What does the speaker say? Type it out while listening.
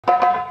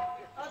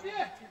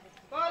अबे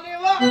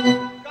बोलेवा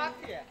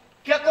काती है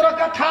क्या करो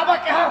कथा बा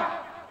क्या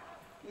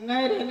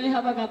नहीं रे नहीं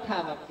हवा कथा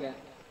बा क्या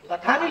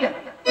कथा नहीं ले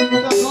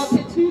तो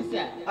कथे छी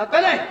से अबे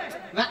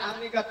मैं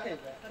आमी कथे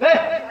बे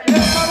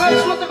समय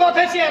सुत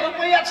कथे छी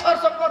रुपया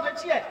 600 कथे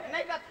छी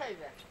नहीं कथे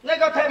नहीं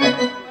कथे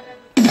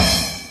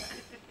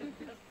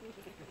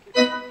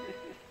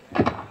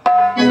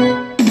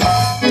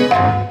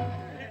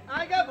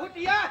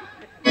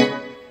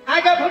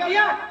आगे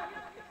भुटिया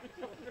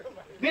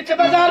बीच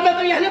बाजार में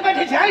तो यही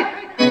बैठी है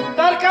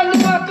तर का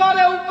नुआ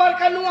तोरे ऊपर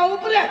का नुआ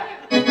ऊपरे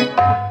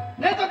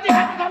नहीं तो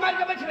देहात मार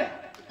के बैठबे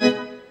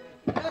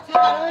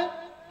अच्छा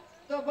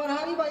तो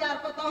बरहरी बाजार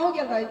पता हो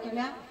गेल रही कि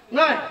ना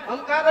नहीं हम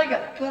का रह गए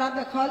तोरा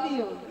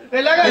देखलियो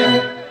ए लगे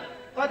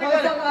कथि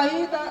करे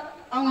रही त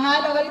अंघाय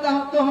लगली त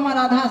हम तो हमार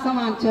आधा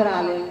सामान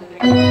चोरा ले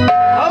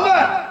हम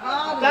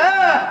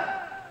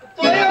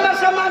तो ये वाला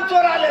सामान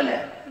चोरा ले ले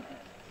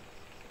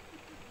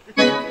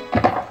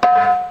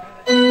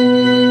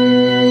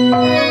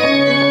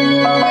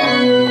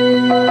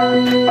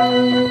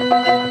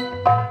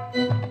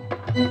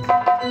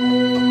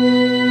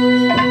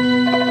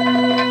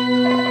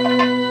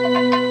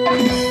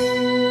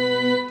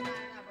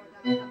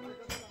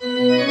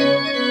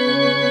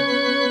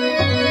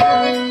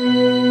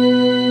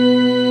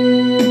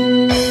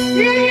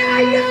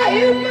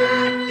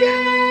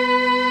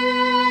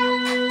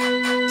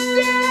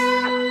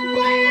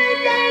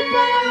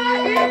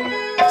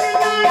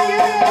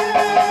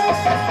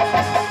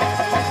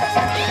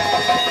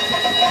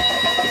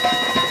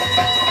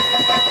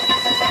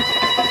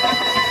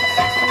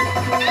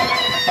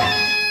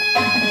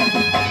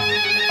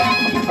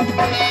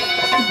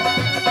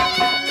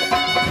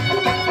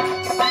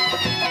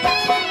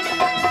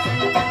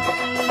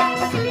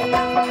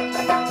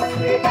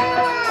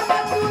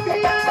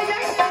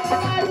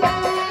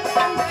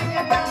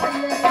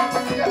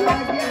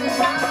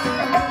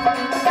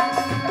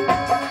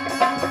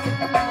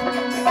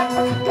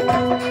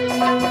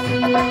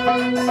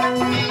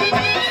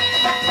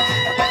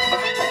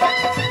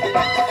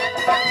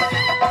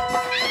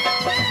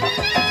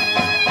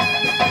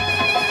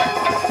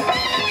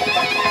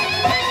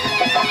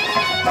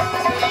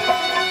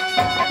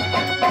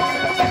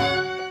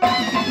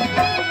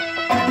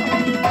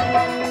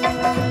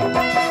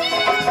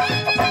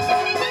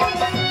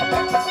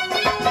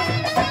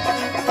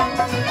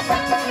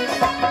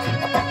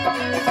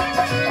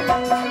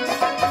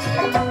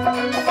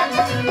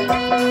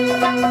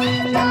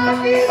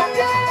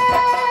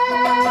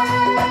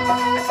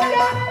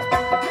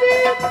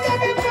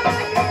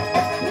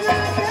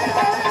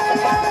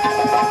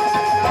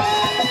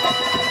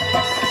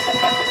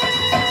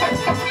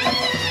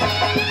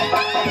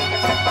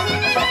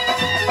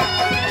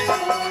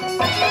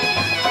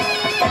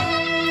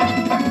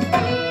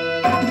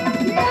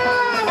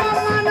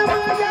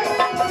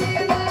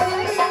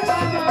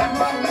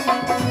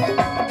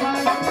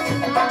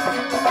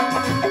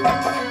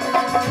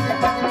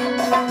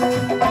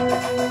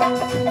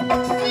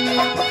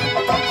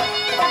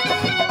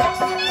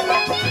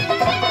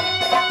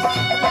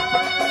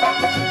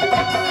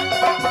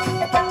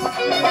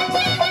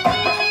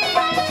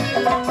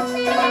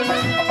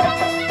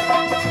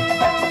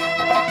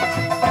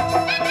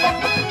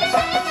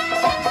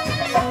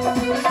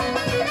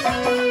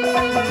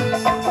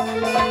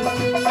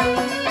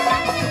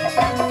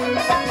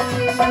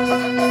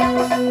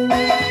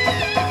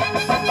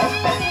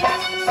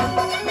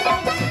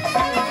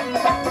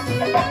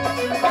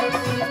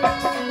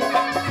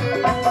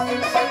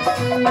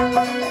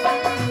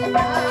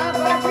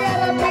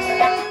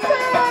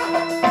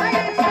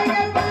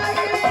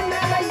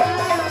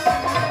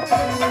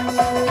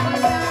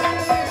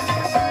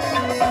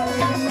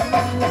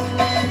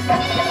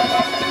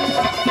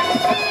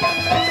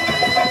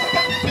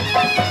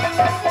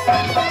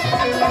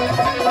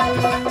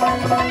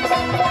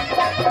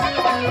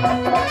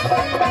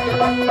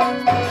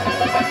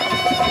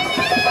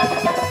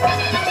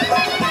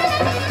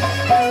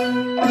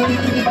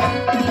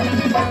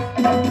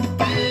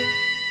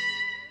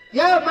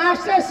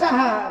मास्टर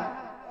साहब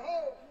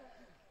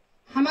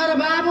हमारे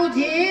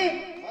बाबूजी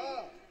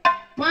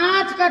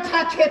 5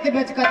 कट्ठा खेत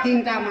बेच कर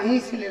 3टा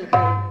महीस ले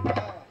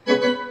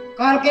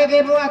करके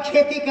गे बुआ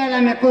खेती करे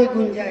में कोई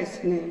गुंजाइश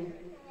नहीं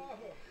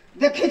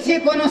देखी छी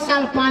कोनो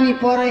साल पानी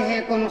पड़े है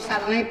कोनो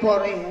साल नहीं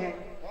पड़े है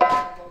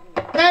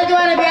ताहि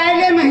द्वारे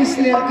ब्याइले महीस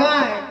ले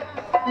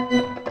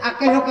आ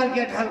कहियो कल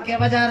के ढल के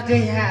बाजार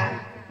जाइ है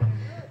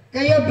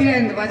कहियो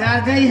वीरेंद्र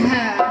बाजार जाइ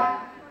है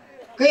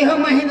कहियो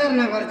महेंद्र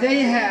नगर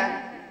जाइ है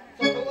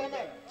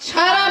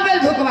छारा बेल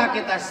धुकवा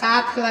के त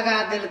साथ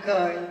लगा दिल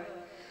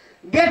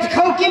बेट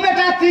खौकी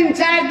बेटा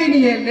 3-4 दिन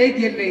ये ले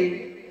गेले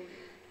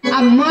आ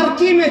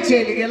मरकी में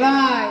चल गेला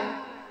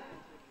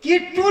कि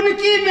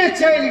टुनकी में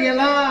चल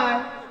गेला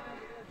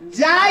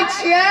जाय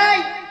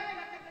छियै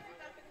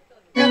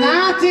कना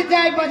चीज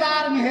जाय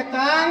बाजार में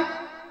हेतै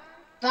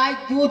ताई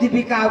दूध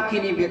बिकाऊ कि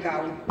नहीं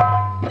बिकाऊ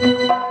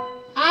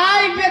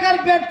आई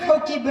बेगर बेट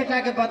खौकी बेटा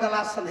के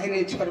बदला सधे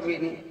नहीं छोड़बे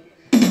नहीं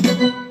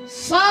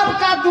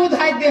सबका दूध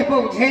आई देह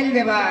पर झेल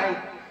देवाई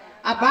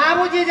आ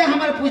बाबूजी जे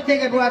हमर पूछते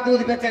के बुआ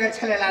दूध बेचे के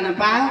छलेला न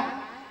बा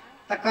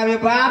त कभी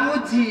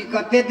बाबूजी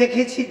कते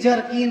देखे छी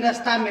जरकीन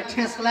रास्ता में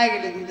ठेस लाग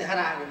गेले दूध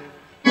हरा गेले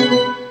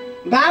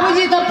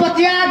बाबूजी तो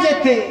पतिया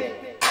जेते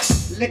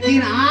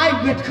लेकिन आइ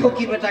बेटखो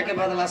की बेटा के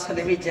बदला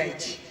सदवी जाई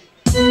छी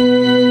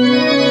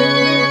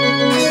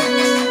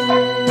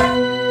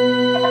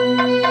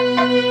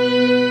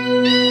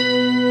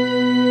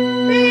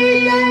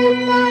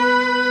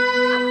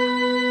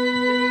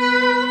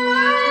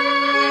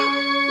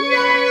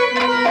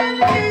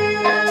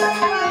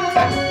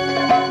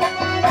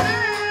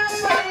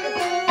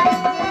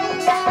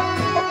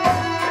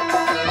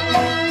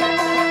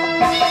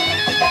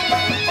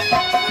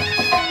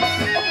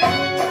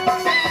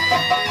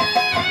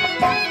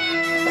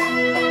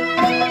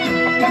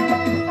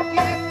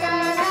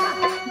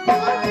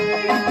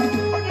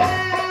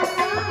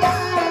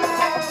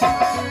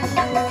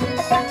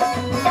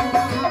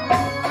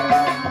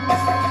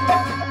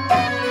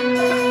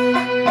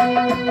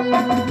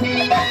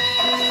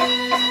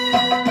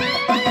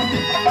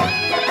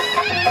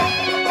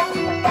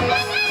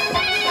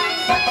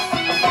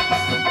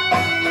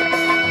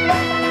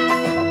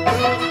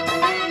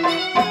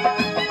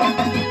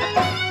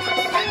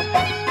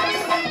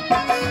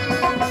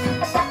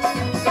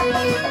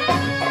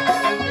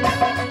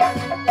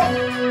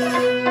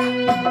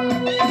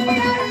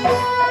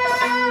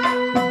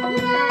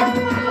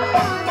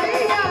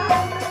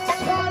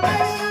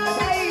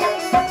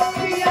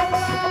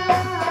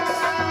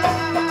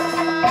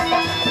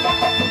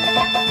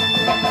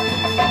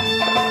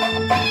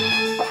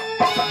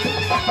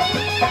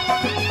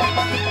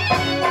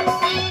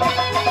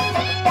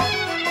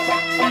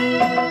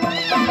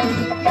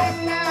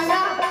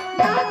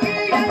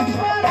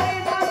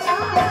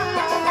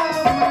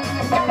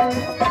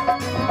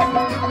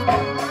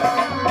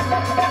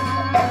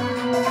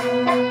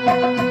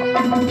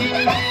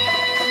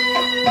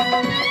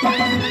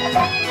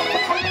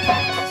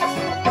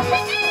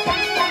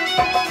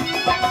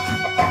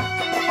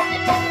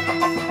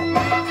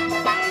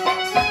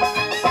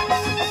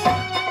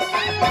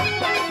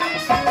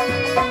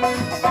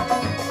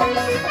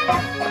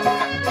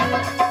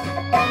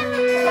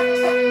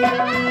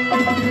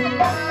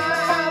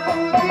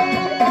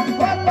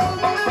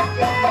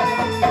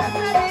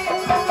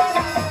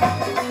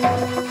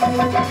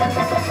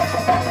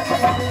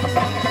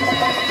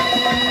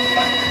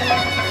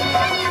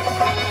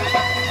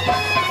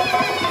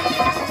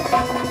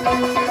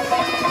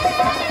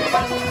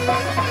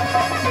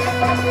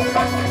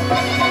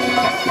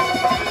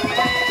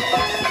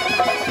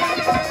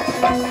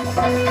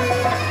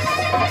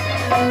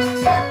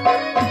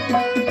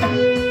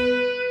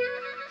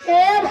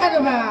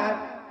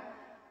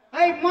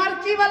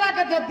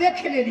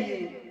देख ले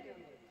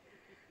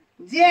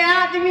जे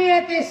आदमी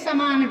एते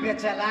सामान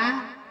बेचला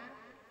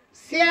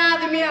से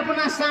आदमी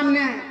अपना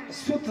सामने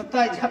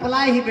सुतता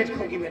झपला ही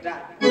बैठो की बेटा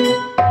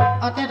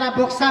अतेटा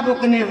बोक्सा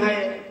बोकने है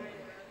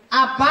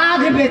आ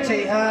बाघ बेचे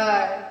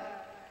है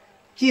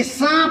कि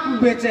सांप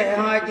बेचे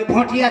है कि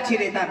भोटिया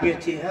चिरेता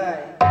बेचे है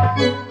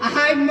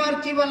हाय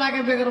मर्ची वाला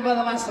के बेगर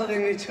बदला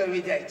सदे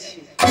छोड़ी जाय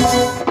छी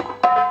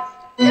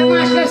ए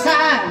मास्टर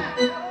साहब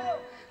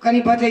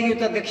कनी बजाइयो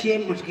तो देखिए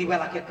मुस्की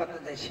वाला के कत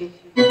जाय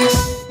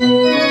छी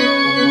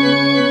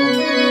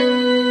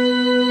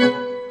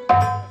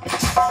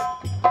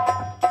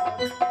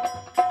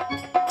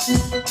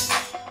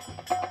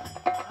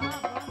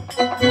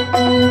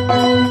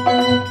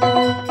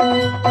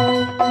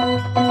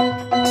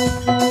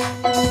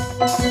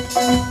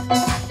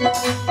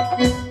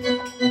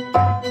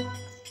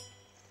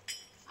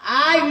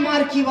आई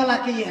मर्की वाला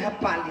के यह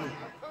पाली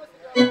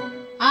है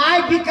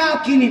आई बिकाओ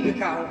कि नहीं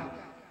बिकाओ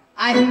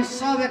आई हम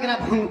सब एकरा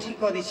भौंठी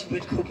क दै छी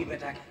बेटखो की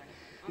बेटा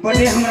के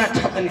बड़े हमरा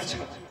ठकने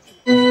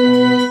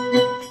छ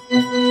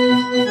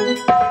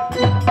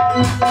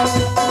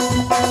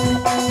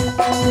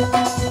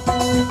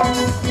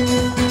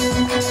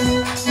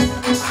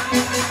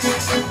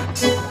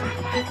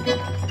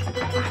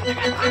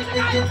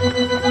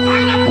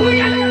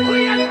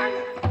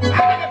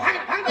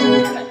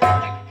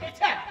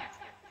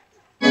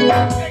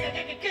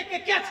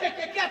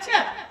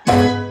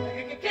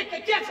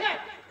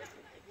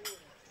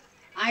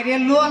अरे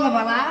लोल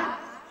वाला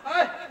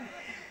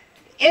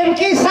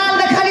इनकी साल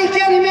देखली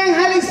चेन में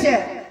हाली से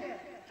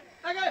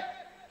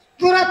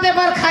तुरंते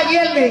बरखा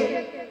गेले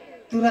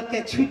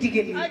तुरंते छूट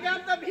गेली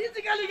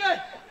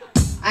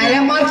अरे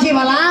मर्खी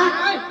वाला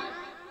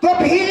तो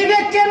भीजबे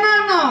केना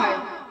न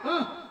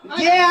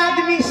जे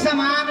आदमी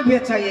सामान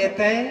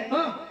बेचेते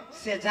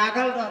से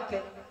जागल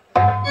रहते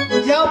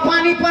जब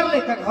पानी पड़ले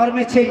तो घर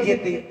में चल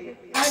जेते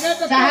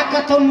चाहे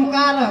कतो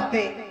नुका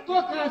रहते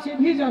तो कहां से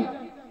भीजल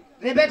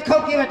रे बेट खौ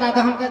की बेटा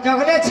तो हम तो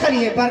जगले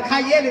छलिए बरखा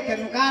ये लेते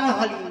नुका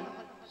रहली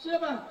से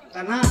बा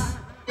तना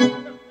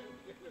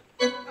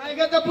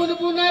आगे तो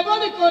बुनबो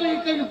नहीं करी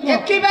कहीं को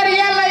एक बार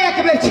ये ला एक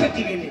बार छूट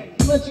गेले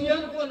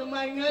बचियन कोन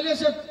मांगले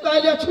से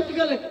पहले छूट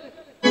गेले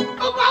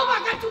ओ बाबा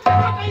का छूट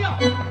गया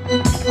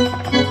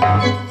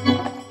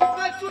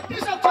मैं छुट्टी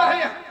सब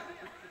है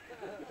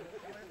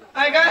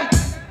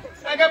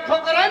आगे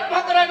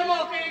फकरन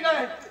मौके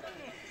गए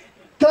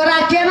तोरा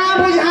केना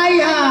बुझाई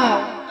है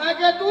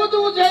आगे दूध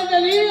उझल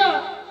देली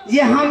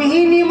जे हम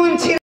ही निमन छी